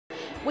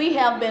we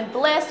have been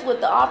blessed with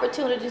the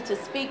opportunity to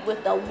speak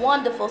with the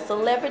wonderful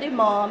celebrity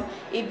mom,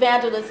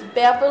 Evangelist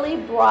Beverly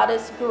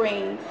Broadus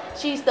Green.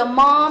 She's the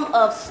mom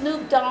of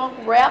Snoop Dogg,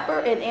 rapper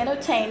and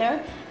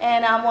entertainer,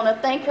 and I want to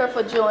thank her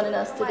for joining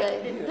us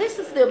today. This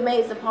is the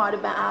amazing part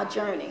about our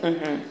journey.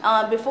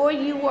 Before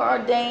you were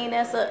ordained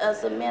as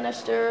a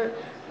minister,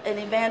 an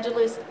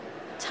evangelist,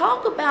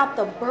 talk about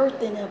the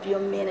birthing of your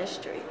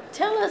ministry.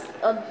 Tell us,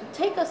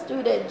 take us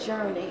through that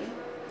journey.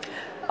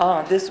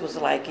 This was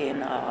like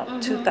in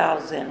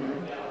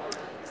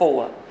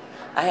 2004.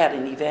 I had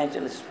an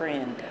evangelist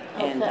friend,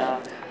 and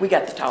we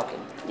got to talking.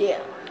 Yeah.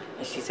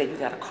 And she said, "You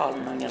got a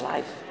calling on your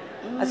life."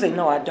 I said,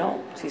 "No, I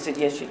don't." She said,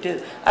 "Yes, you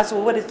do." I said,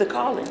 "Well, what is the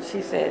calling?"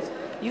 She says,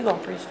 "You gonna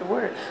preach the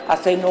word." I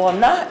say, "No, I'm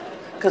not."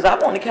 Because I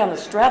want to kind of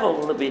straddle a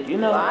little bit, you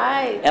know.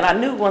 Right. And I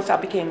knew once I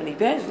became an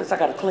evangelist, I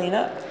got to clean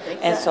up. Exactly.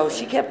 And so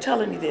she kept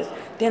telling me this.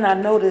 Then I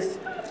noticed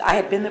I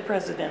had been the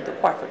president of the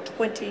choir for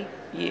 20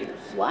 years.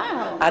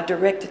 Wow. I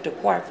directed the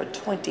choir for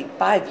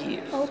 25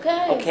 years.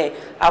 Okay. Okay.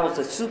 I was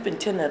a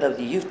superintendent of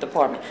the youth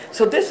department.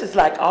 So this is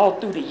like all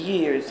through the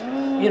years,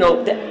 you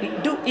know,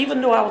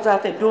 even though I was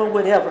out there doing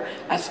whatever,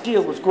 I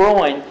still was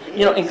growing,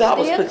 you know, and God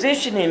was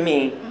positioning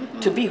me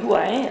to be who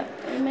I am.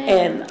 Amen.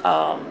 And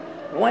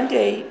one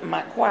day,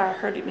 my choir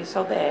hurted me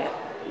so bad,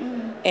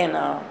 and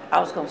I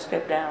was going to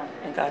step down,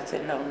 and God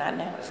said, "No, not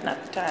now. It's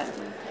not the time."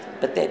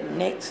 But that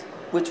next,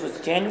 which was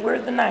January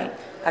the 9th,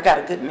 I got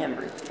a good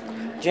memory.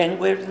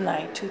 January the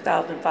 9th,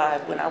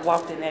 2005, when I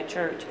walked in that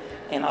church,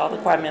 and all the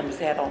choir members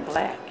had on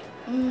black,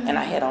 and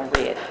I had on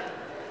red.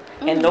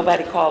 And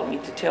nobody called me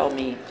to tell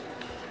me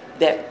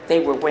that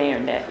they were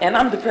wearing that. And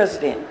I'm the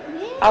president.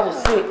 I was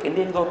sick and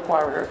didn't go to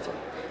choir rehearsal.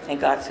 And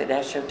God said,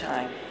 "That's your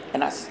time."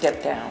 And I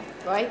stepped down.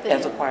 Right there.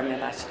 As a choir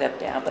member, I stepped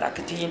down, but I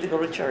continued to go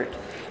to church.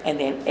 And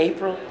then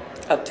April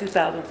of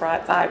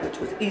 2005, which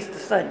was Easter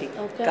Sunday,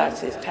 God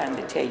says, "Time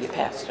to tell your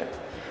pastor."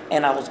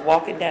 And I was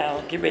walking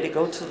down, get ready to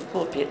go to the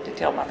pulpit to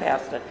tell my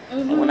pastor.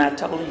 And when I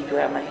told him, he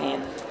grabbed my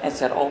hand and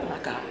said, "Oh my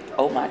God,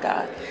 oh my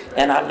God."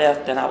 And I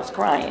left and I was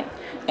crying.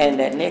 And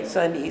that next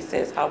Sunday, he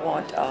says, "I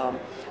want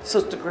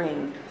Sister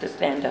Green to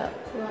stand up."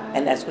 Right.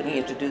 And that's when he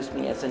introduced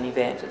me as an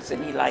evangelist,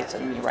 and he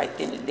licensed me right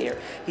then and there.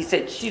 He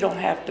said, "She don't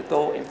have to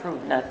go and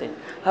prove nothing.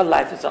 Her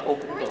life is an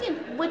open book."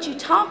 What you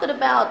talking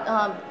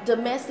about,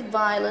 domestic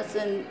violence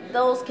and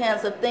those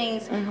kinds of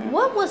things,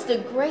 what was the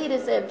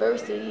greatest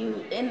adversity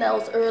you in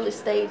those early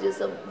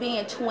stages of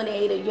being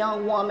 28, a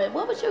young woman?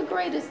 What was your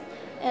greatest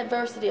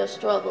adversity or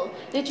struggle?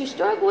 Did you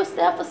struggle with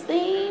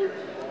self-esteem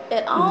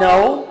at all?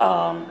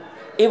 No.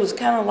 It was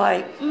kind of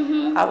like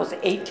I was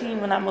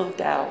 18 when I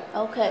moved out.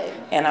 Okay.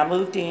 And I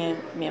moved in,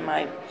 me and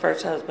my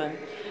first husband,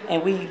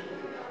 and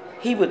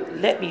he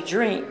would let me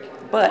drink,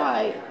 but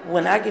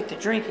when I get to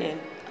drinking,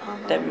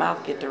 that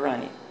mouth get to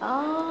running.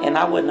 And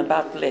I wasn't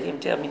about to let him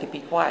tell me to be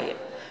quiet.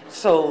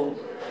 So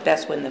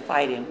that's when the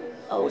fighting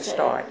would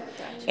start.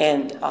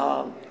 And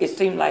it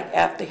seemed like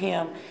after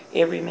him,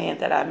 every man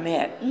that I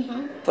met,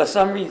 for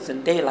some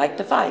reason, they liked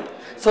to fight.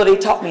 So they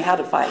taught me how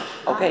to fight,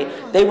 okay?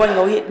 They weren't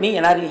going to hit me,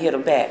 and I didn't hit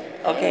them back,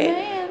 okay?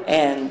 Amen.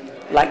 And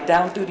like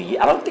down through the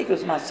years, I don't think it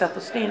was my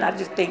self-esteem. I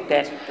just think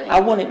that I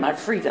wanted my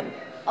freedom.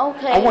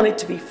 Okay. I wanted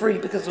to be free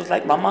because it was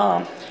like my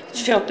mom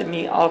sheltered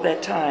me all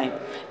that time.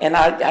 And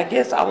I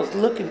guess I was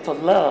looking for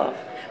love,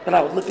 but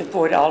I was looking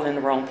for it all in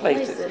the wrong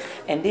places.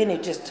 And then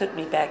it just took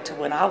me back to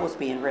when I was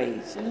being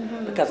raised,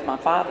 because my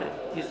father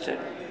used to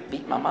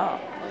beat my mom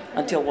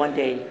until one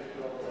day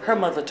her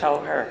mother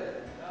told her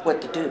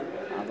what to do.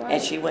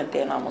 And she went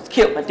there and almost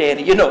killed my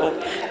daddy, you know,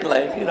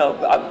 like, you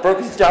know, I broke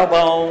his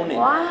jawbone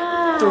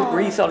and threw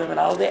grease on him and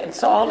all that. And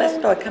so all that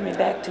started coming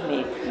back to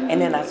me.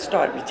 And then I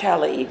started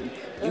retaliating.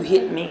 You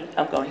hit me,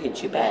 I'm going to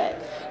hit you back.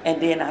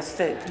 And then I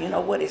said, you know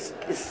what, it's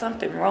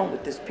something wrong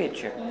with this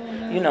picture.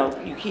 You know,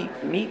 you keep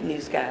meeting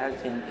these guys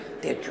and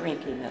they're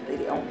drinking and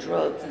they're on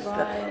drugs and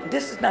stuff.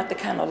 This is not the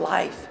kind of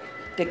life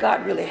that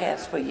God really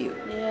has for you.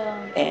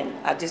 And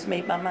I just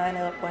made my mind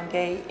up one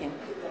day in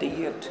the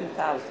year of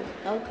 2000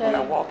 when I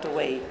walked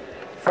away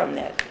from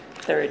that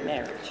third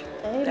marriage.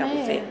 Amen. That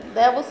was it.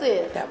 That was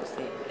it. That was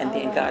it. And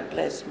then God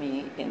blessed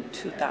me in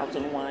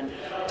 2001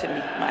 to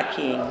meet my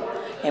king,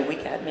 and we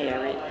got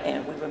married,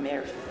 and we were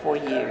married for 4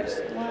 years.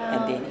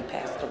 And then he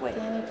passed away.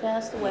 Then he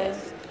passed away.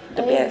 Yes.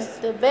 The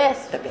best. The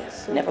best. The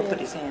best. Never put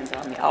his hands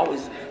on me.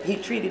 Always, he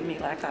treated me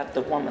like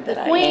the woman that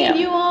I am. The queen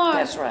you are.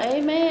 That's right.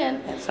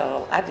 Amen. And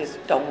so I just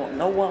don't want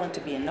no woman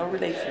to be in no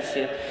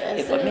relationship.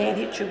 If a man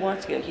hit you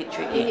once, he'll hit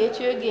you again. He'll hit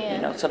you again.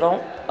 You know, so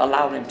don't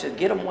allow them to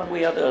get them one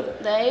way or the other.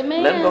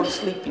 Amen. Let them go to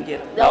sleep and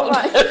get them. All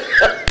right.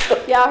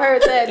 Y'all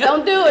heard that.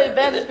 Don't do it,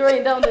 Evangelist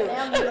Green. Don't do it.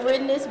 Now you've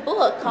written this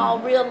book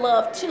called Real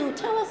Love 2.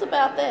 Tell us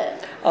about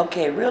that.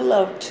 Okay, Real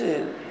Love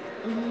 2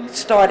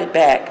 started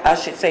back, I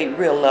should say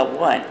Real Love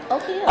 1.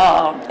 Okay.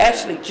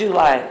 Actually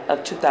July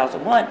of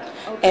 2001.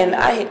 And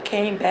I had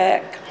came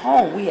back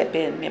home. Me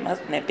and my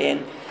husband had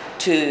been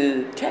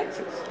to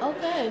Texas.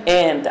 Okay.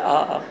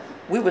 And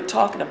we were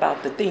talking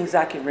about the things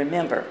I can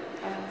remember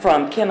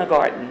from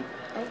kindergarten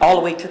all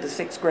the way to the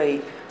 6th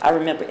grade. I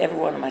remember every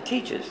one of my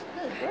teachers.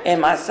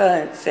 And my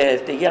son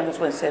says, the youngest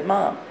one said,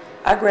 Mom,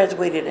 I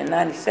graduated in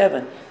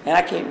 97 and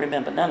I can't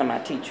remember none of my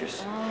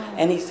teachers. Oh.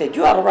 And he said,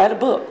 you ought to write a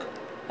book.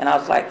 And I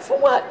was like, for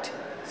what?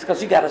 It's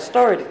because you got a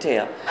story to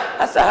tell.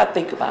 I said, I'll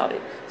think about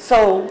it.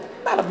 So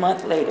about a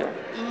month later,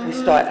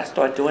 I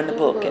started doing the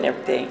book and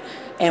everything.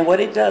 And what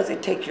it does,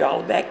 it takes you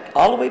all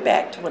the way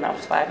back to when I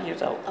was 5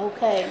 years old.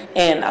 Okay.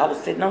 And I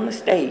was sitting on the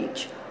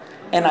stage,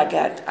 and I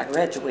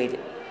graduated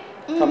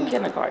from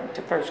kindergarten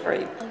to first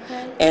grade.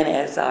 Okay. And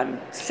as I'm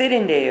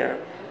sitting there,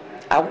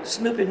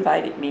 Snoop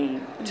invited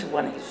me to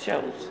one of his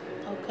shows.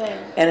 Okay.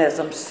 And as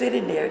I'm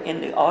sitting there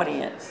in the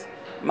audience,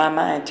 my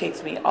mind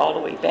takes me all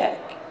the way back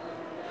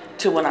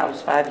to when I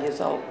was 5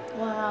 years old.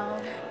 Wow.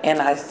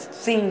 And I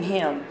seen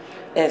him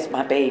as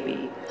my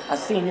baby. I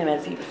seen him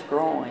as he was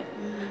growing.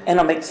 And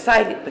I'm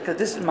excited because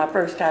this is my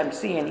first time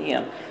seeing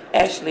him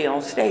actually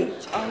on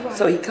stage. Right.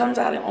 So he comes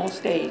out on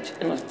stage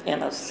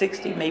in a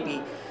 60,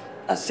 maybe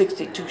a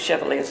 62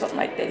 Chevrolet or something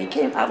like that. He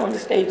came out on the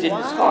stage in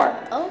his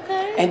car.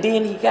 Okay. And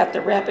then he got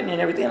the rapping and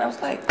everything. And I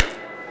was like,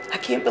 I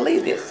can't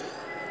believe this.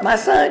 My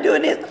son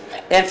doing this.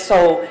 And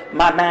so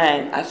my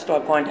mind, I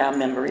started going down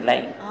memory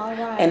lane. All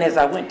right. And as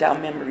I went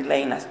down memory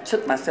lane, I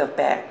took myself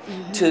back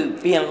to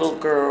being a little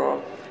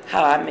girl,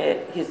 how I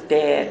met his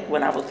dad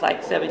when I was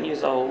like 7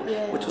 years old,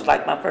 which was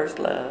like my first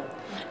love,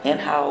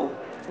 and how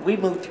we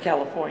moved to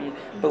California,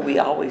 but we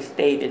always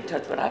stayed in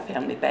touch with our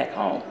family back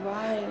home.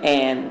 Right.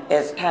 And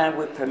as time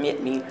would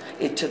permit me,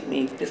 it took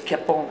me, just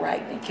kept on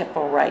writing and kept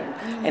on writing.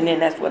 And then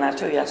that's when I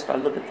tell you I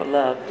started looking for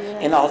love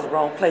in all the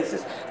wrong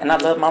places. And I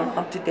love my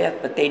mom to death,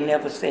 but they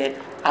never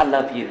said, I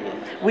love you.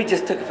 We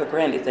just took it for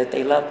granted that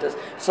they loved us.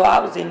 So I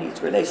was in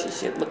these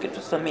relationships looking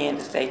for some man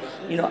to say,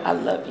 you know, I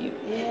love you,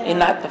 and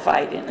not the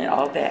fighting and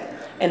all that.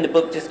 And the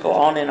book just go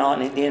on,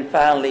 and then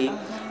finally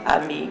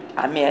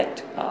I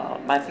met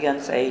my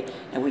fiance,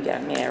 and we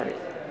got married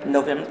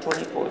November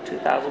 24,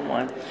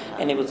 2001,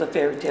 and it was a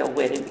fairy tale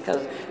wedding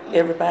because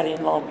everybody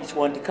in Long Beach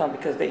wanted to come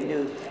because they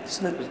knew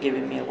Snoop was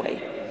giving me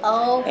away.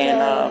 Okay.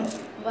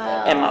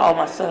 And all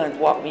my sons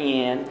walked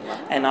me in,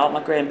 and all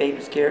my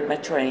grandbabies carried my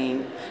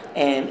train,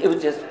 and it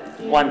was just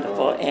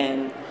wonderful.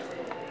 And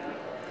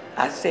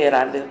I said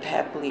I lived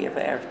happily ever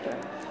after,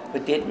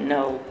 but didn't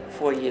know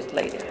 4 years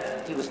later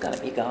he was going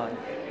to be gone.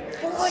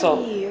 4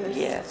 years?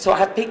 Yeah. So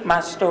I picked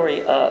my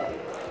story up,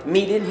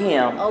 meeting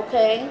him.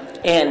 Okay.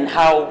 And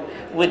how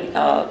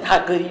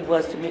good he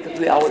was to me, because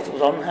we always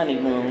was on the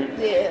honeymoon.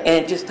 Yeah.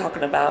 And just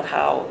talking about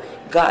how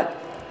God,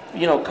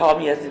 you know, called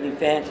me as an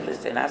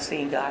evangelist, and I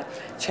seen God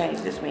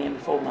change this man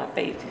before my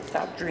face. He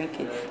stopped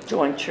drinking,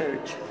 joined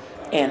church,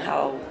 and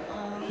how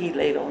he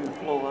laid on the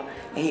floor,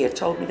 and he had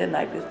told me the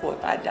night before,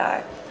 if I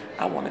die,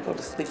 I want to go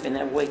to sleep and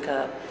then wake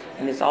up.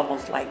 And it's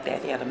almost like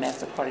that. He had a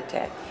massive heart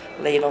attack,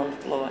 laid on the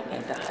floor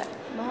and died.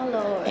 My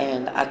Lord.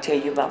 And I tell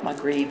you about my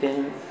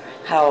grieving,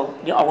 how,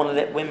 you know, I want to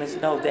let women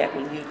know that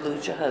when you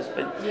lose your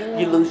husband,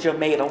 you lose your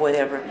mate or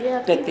whatever,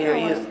 that there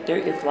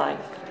is life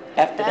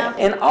after that.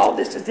 And all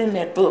this is in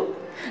that book.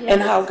 Yes.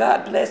 And how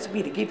God blessed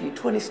me to give you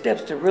 20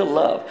 steps to real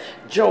love,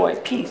 joy,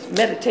 peace,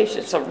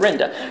 meditation,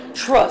 surrender,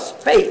 trust,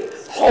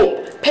 faith,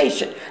 hope,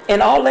 patience,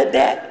 and all of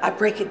that, I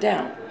break it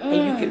down.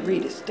 And you can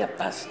read it step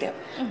by step,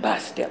 by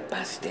step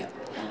by step.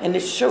 And to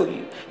show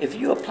you, if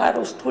you apply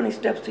those 20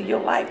 steps to your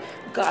life,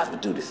 God will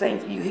do the same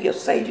for you. He'll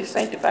save you,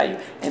 sanctify you,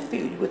 and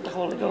fill you with the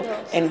Holy Ghost.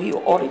 Yes. And He'll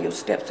order your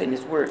steps in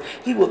His Word.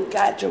 He will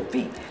guide your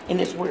feet in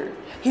His Word.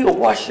 He will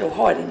wash your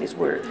heart in His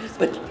Word.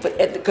 But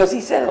because He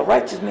said a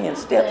righteous man's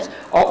steps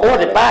are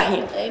ordered by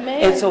Him.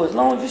 Amen. And so as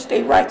long as you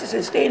stay righteous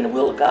and stay in the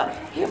will of God,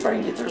 He'll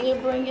bring you through.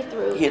 He'll bring you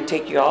through. He'll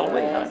take you all the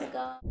way, honey.